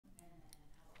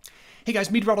Hey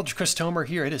guys, Meteorologist Chris Tomer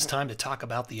here. It is time to talk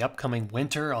about the upcoming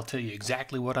winter. I'll tell you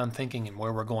exactly what I'm thinking and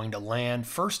where we're going to land.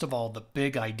 First of all, the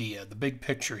big idea, the big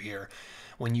picture here.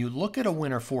 When you look at a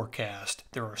winter forecast,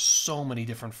 there are so many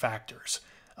different factors.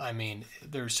 I mean,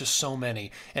 there's just so many,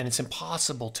 and it's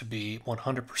impossible to be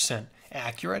 100%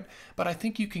 accurate, but I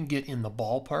think you can get in the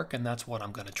ballpark, and that's what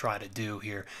I'm going to try to do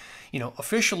here. You know,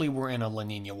 officially we're in a La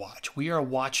Nina watch. We are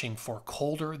watching for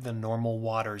colder than normal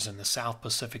waters in the South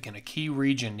Pacific in a key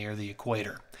region near the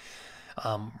equator.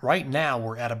 Right now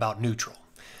we're at about neutral.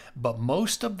 But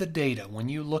most of the data, when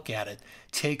you look at it,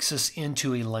 takes us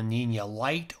into a La Nina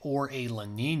light or a La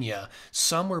Nina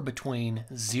somewhere between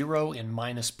 0 and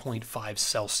minus zero point 0.5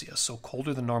 Celsius, so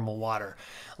colder than normal water.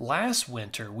 Last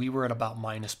winter, we were at about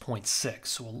minus zero point 0.6,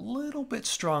 so a little bit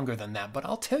stronger than that. But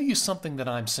I'll tell you something that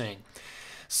I'm seeing.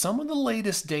 Some of the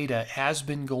latest data has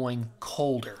been going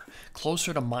colder,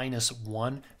 closer to minus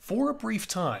 1 for a brief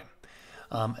time.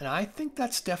 And I think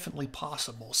that's definitely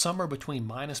possible, somewhere between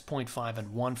minus zero point 0.5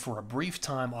 and 1 for a brief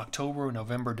time, October,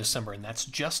 November, December, and that's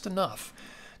just enough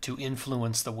to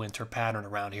influence the winter pattern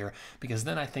around here, because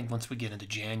then I think once we get into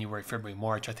January, February,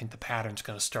 March, I think the pattern's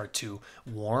going to start to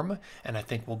warm, and I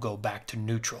think we'll go back to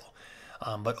neutral.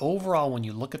 But overall, when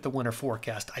you look at the winter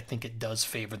forecast, I think it does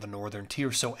favor the northern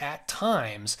tier. So at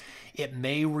times, it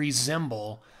may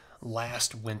resemble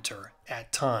last winter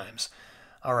at times.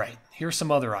 All right, here's some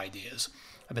other ideas.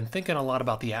 I've been thinking a lot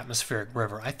about the atmospheric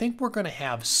river. I think we're going to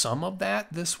have some of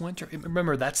that this winter.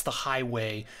 Remember, that's the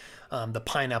highway, the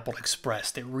Pineapple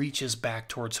Express that reaches back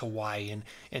towards Hawaii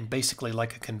and basically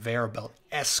like a conveyor belt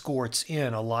escorts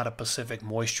in a lot of Pacific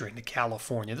moisture into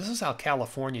California. This is how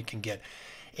California can get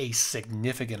a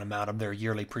significant amount of their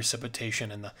yearly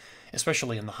precipitation,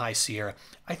 especially in the High Sierra.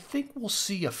 I think we'll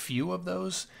see a few of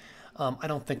those. I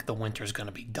don't think the winter is going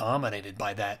to be dominated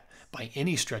by that by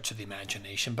any stretch of the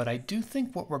imagination, but I do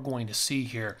think what we're going to see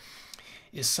here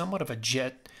is somewhat of a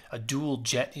dual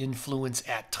jet influence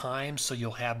at times. So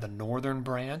you'll have the northern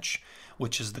branch,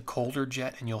 which is the colder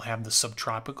jet, and you'll have the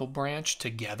subtropical branch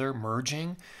together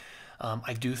merging.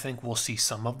 I do think we'll see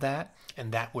some of that,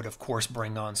 and that would, of course,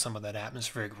 bring on some of that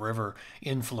atmospheric river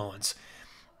influence.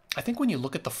 I think when you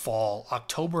look at the fall,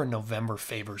 October and November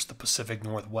favors the Pacific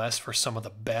Northwest for some of the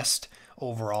best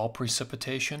overall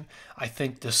precipitation. I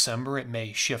think December it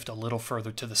may shift a little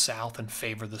further to the south and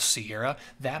favor the Sierra.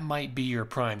 That might be your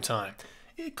prime time.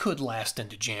 It could last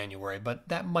into January, but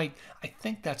I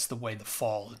think that's the way the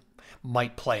fall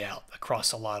might play out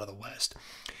across a lot of the West.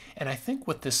 And I think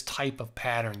with this type of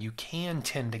pattern, you can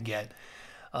tend to get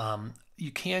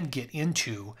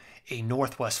into a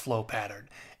northwest flow pattern.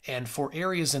 And for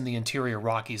areas in the interior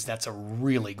Rockies, that's a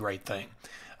really great thing.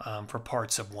 For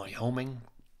parts of Wyoming,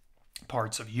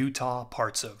 parts of Utah,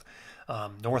 parts of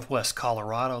northwest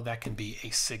Colorado, that can be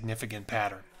a significant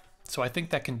pattern. So I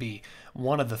think that can be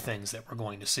one of the things that we're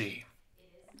going to see.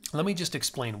 Let me just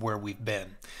explain where we've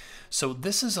been. So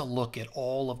this is a look at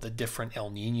all of the different El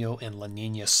Nino and La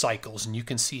Nina cycles, and you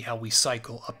can see how we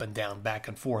cycle up and down, back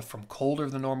and forth, from colder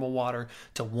than normal water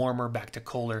to warmer, back to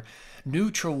colder.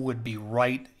 Neutral would be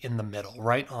right in the middle,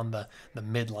 right on the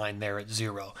midline there at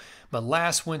 0. But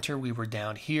last winter we were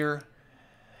down here,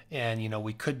 and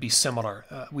we could be similar.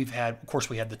 Of course,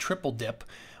 we had the triple dip,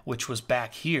 which was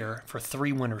back here for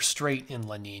 3 winters straight in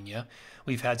La Nina.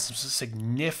 We've had some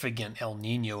significant El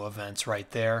Nino events right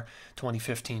there,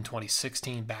 2015,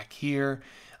 2016, back here.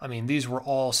 I mean, these were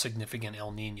all significant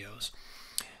El Ninos.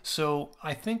 So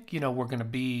I think, we're going to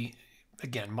be,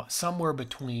 again, somewhere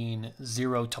between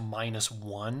 0 to minus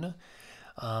 1,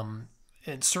 and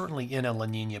certainly in a La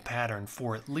Nina pattern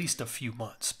for at least a few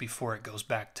months before it goes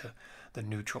back to the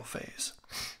neutral phase.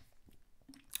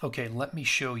 Okay, let me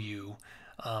show you.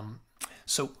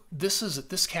 So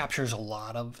this captures a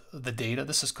lot of the data.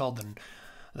 This is called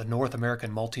the North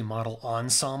American Multi-Model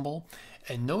Ensemble.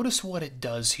 And notice what it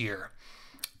does here.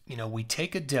 We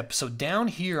take a dip. So down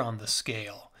here on the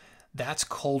scale, that's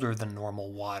colder than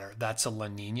normal water. That's a La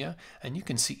Nina. And you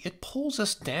can see it pulls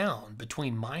us down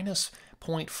between minus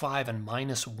 0.5 and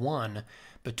minus 1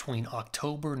 between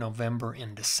October, November,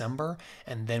 and December.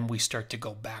 And then we start to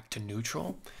go back to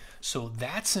neutral. So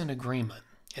that's an agreement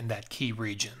in that key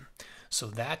region. So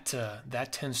that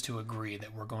tends to agree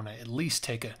that we're going to at least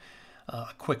take a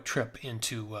quick trip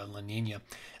into La Nina.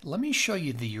 Let me show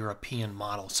you the European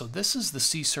model. So this is the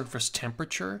sea surface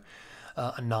temperature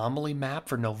anomaly map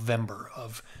for November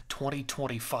of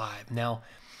 2025. Now,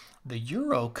 the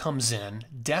Euro comes in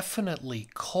definitely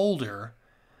colder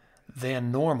than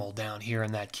normal down here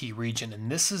in that key region, and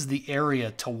this is the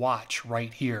area to watch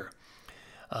right here.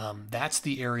 That's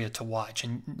the area to watch.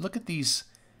 And look at these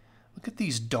Look at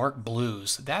these dark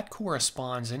blues. That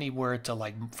corresponds anywhere to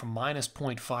like from minus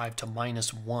zero .5 to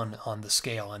minus 1 on the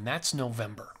scale, and that's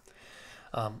November.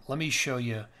 Let me show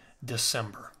you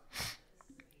December.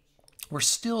 We're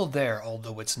still there,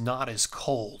 although it's not as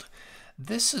cold.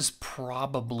 This is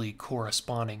probably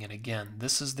corresponding, and again,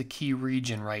 this is the key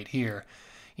region right here.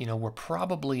 You know, we're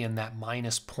probably in that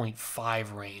minus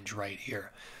 0.5 range right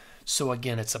here. So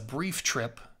again, it's a brief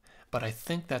trip, but I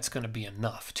think that's going to be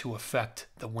enough to affect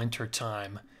the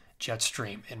wintertime jet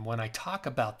stream. And when I talk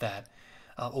about that,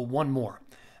 one more.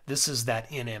 This is that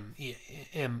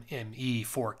NME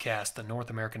forecast, the North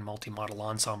American Multi-Model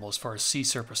Ensemble, as far as sea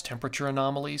surface temperature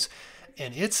anomalies,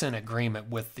 and it's in agreement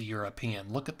with the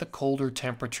European. Look at the colder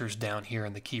temperatures down here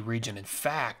in the key region. In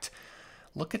fact,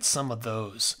 look at some of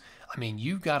those. I mean,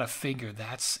 you've got to figure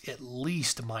that's at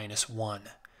least minus 1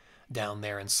 down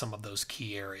there in some of those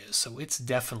key areas. So it's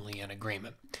definitely in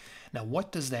agreement. Now,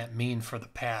 what does that mean for the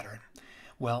pattern?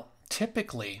 Well,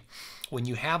 typically, when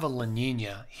you have a La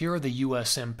Nina, here are the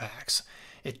U.S. impacts.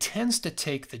 It tends to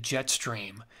take the jet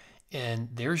stream, and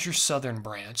there's your southern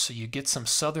branch, so you get some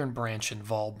southern branch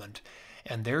involvement.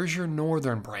 And there's your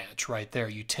northern branch right there.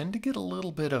 You tend to get a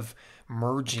little bit of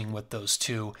merging with those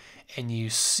two, and you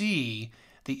see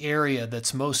the area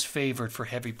that's most favored for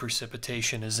heavy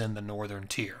precipitation is in the northern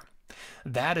tier.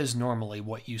 That is normally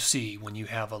what you see when you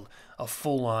have a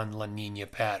full-on La Nina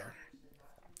pattern.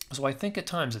 So I think at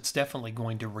times it's definitely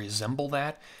going to resemble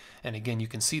that. And again, you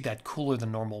can see that cooler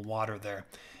than normal water there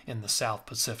in the South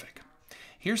Pacific.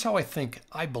 Here's how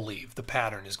I believe the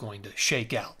pattern is going to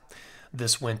shake out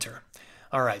this winter.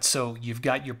 All right, so you've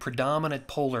got your predominant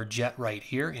polar jet right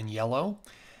here in yellow.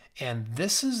 And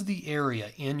this is the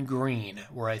area in green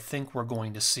where I think we're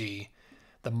going to see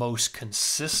the most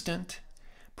consistent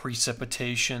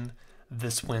precipitation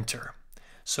this winter.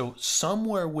 So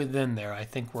somewhere within there, I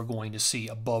think we're going to see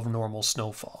above normal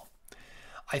snowfall.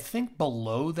 I think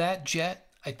below that jet,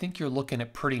 I think you're looking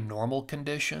at pretty normal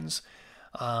conditions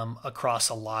across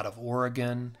a lot of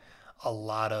Oregon, a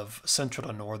lot of central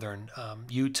to northern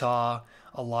Utah,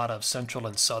 a lot of central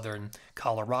and southern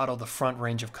Colorado. The front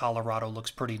range of Colorado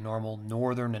looks pretty normal.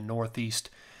 Northern and northeast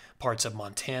parts of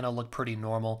Montana look pretty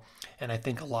normal. And I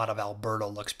think a lot of Alberta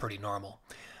looks pretty normal.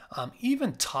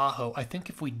 Even Tahoe, I think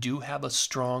if we do have a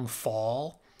strong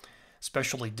fall,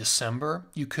 especially December,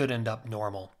 you could end up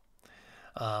normal.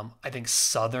 I think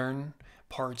southern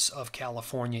parts of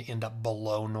California end up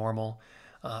below normal.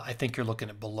 I think you're looking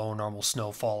at below normal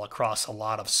snowfall across a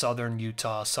lot of southern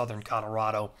Utah, southern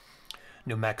Colorado,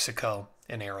 New Mexico,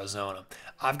 and Arizona.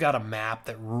 I've got a map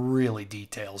that really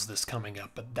details this coming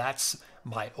up, but that's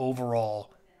my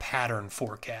overall pattern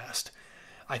forecast.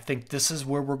 I think this is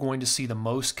where we're going to see the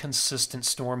most consistent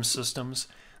storm systems,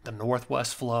 the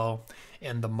northwest flow,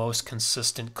 and the most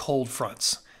consistent cold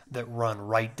fronts that run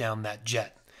right down that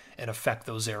jet and affect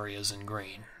those areas in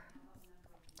green.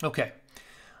 Okay,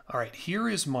 all right, here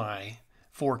is my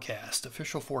forecast,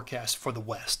 official forecast for the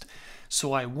West.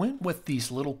 So I went with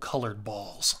these little colored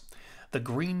balls. The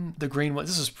green one,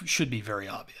 should be very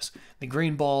obvious. The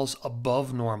green balls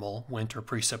above normal winter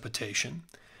precipitation,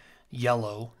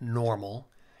 yellow normal,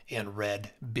 and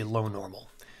red below normal.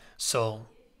 So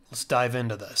let's dive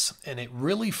into this. And it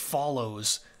really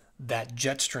follows that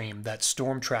jet stream, that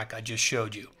storm track I just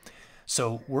showed you.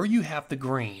 So where you have the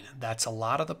green, that's a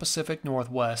lot of the Pacific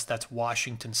Northwest, that's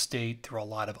Washington State through a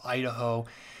lot of Idaho.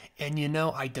 And you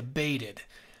know, I debated,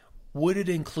 would it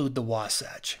include the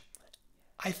Wasatch?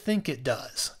 I think it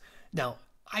does. Now,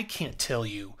 I can't tell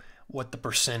you what the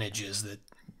percentage is that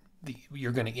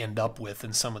you're going to end up with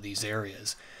in some of these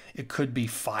areas. It could be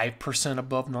 5%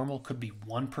 above normal, could be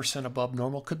 1% above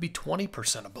normal, could be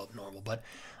 20% above normal, but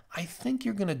I think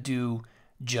you're going to do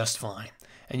just fine.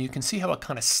 And you can see how it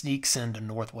kind of sneaks into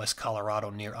northwest Colorado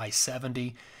near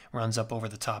I-70, runs up over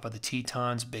the top of the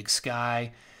Tetons, Big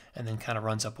Sky, and then kind of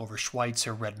runs up over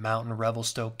Schweitzer, Red Mountain,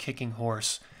 Revelstoke, Kicking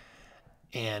Horse.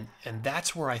 And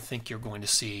that's where I think you're going to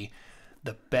see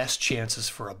the best chances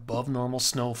for above normal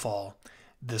snowfall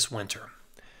this winter.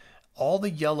 All the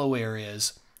yellow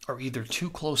areas are either too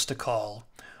close to call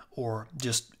or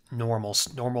just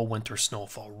normal winter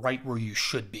snowfall, right where you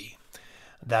should be.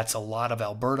 That's a lot of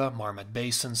Alberta, Marmot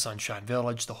Basin, Sunshine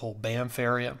Village, the whole Banff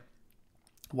area,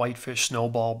 Whitefish,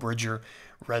 Snowball, Bridger,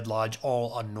 Red Lodge,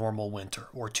 all a normal winter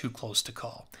or too close to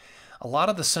call. A lot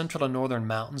of the central and northern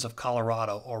mountains of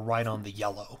Colorado are right on the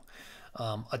yellow.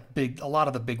 A lot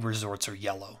of the big resorts are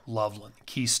yellow. Loveland,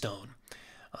 Keystone,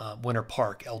 Winter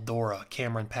Park, Eldora,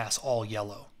 Cameron Pass, all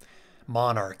yellow.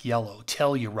 Monarch, yellow.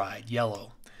 Telluride,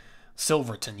 yellow.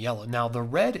 Silverton, yellow. Now the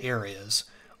red areas,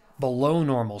 below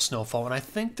normal snowfall, and I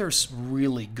think there's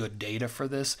really good data for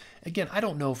this. Again, I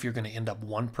don't know if you're going to end up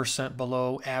 1%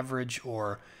 below average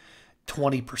or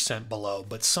 20% below,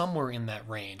 but somewhere in that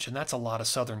range. And that's a lot of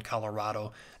southern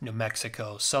Colorado, New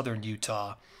Mexico, southern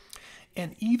Utah,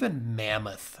 and even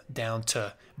Mammoth down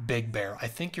to Big Bear. I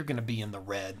think you're going to be in the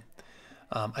red.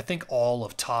 I think all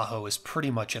of Tahoe is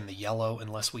pretty much in the yellow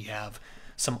unless we have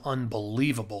some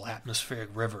unbelievable atmospheric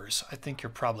rivers. I think you're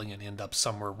probably going to end up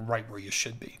somewhere right where you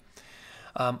should be.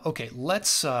 Okay,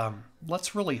 let's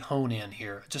really hone in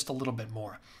here just a little bit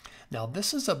more. Now,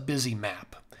 this is a busy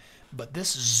map, but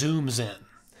this zooms in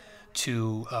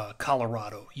to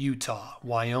Colorado, Utah,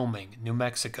 Wyoming, New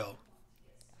Mexico.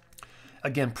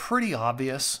 Again, pretty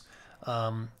obvious.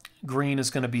 Green is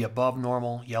going to be above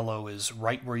normal. Yellow is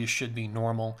right where you should be,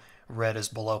 normal. Red is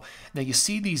below. Now, you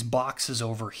see these boxes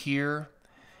over here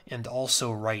and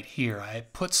also right here. I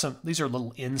put some, these are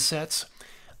little insets.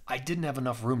 I didn't have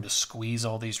enough room to squeeze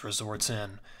all these resorts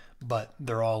in, but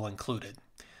they're all included.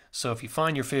 So if you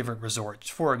find your favorite resorts,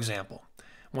 for example,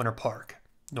 Winter Park,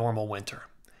 normal winter.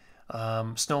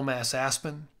 Snowmass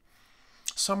Aspen,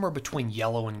 somewhere between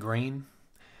yellow and green.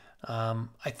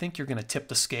 I think you're going to tip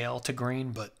the scale to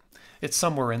green, but it's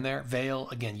somewhere in there. Vail,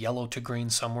 again, yellow to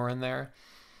green, somewhere in there.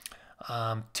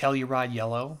 Telluride,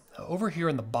 yellow. Over here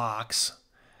in the box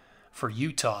for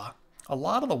Utah, a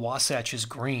lot of the Wasatch is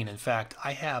green. In fact,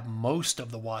 I have most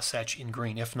of the Wasatch in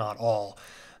green, if not all.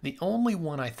 The only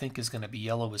one I think is going to be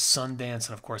yellow is Sundance,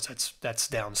 and of course that's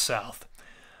down south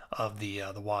of the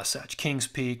Wasatch. Kings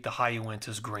Peak, the high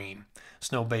Uinta is green.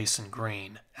 Snow Basin,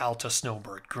 green. Alta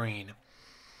Snowbird, green.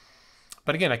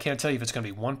 But again, I can't tell you if it's going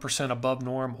to be 1% above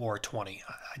norm or 20.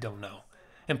 I don't know.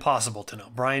 Impossible to know.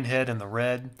 Bryan Head in the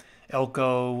red.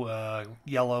 Elko,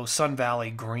 yellow. Sun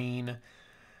Valley, green.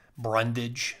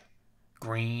 Brundage,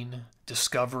 green.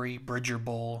 Discovery, Bridger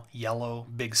Bowl, yellow.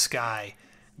 Big Sky,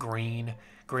 green.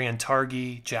 Grand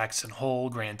Targhee, Jackson Hole,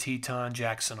 Grand Teton,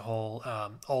 Jackson Hole,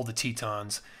 all the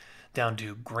Tetons down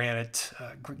to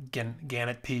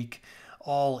Gannett Peak,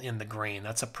 all in the green.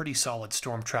 That's a pretty solid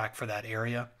storm track for that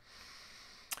area.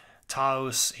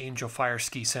 Taos, Angel Fire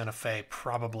Ski, Santa Fe,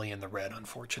 probably in the red,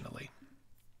 unfortunately.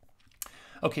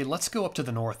 Okay, let's go up to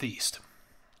the northeast.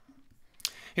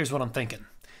 Here's what I'm thinking.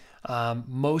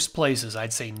 Most places,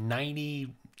 I'd say 98%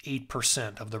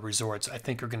 of the resorts, I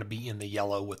think are going to be in the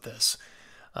yellow with this.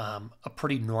 A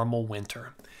pretty normal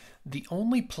winter. The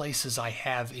only places I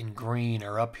have in green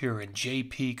are up here in Jay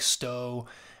Peak, Stowe,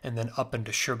 and then up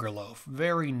into Sugarloaf.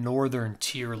 Very northern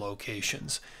tier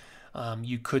locations.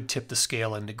 You could tip the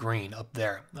scale into green up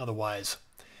there. Otherwise,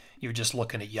 you're just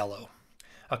looking at yellow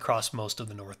across most of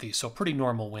the Northeast. So pretty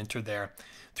normal winter there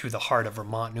through the heart of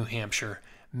Vermont, New Hampshire,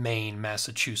 Maine,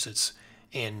 Massachusetts,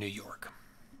 and New York.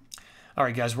 All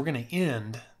right, guys, we're going to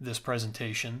end this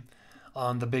presentation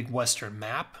on the big western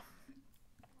map.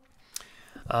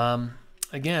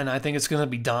 Again, I think it's going to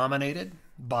be dominated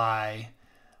by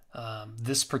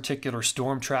this particular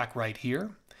storm track right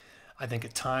here. I think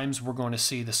at times we're going to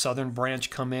see the southern branch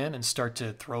come in and start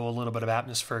to throw a little bit of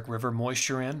atmospheric river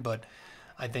moisture in, but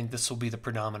I think this will be the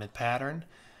predominant pattern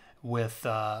with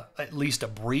at least a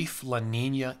brief La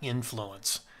Nina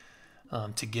influence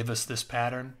to give us this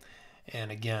pattern.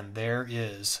 And again, there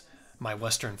is my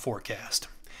western forecast.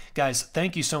 Guys,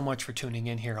 thank you so much for tuning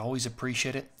in here. Always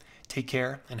appreciate it. Take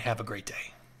care and have a great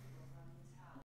day.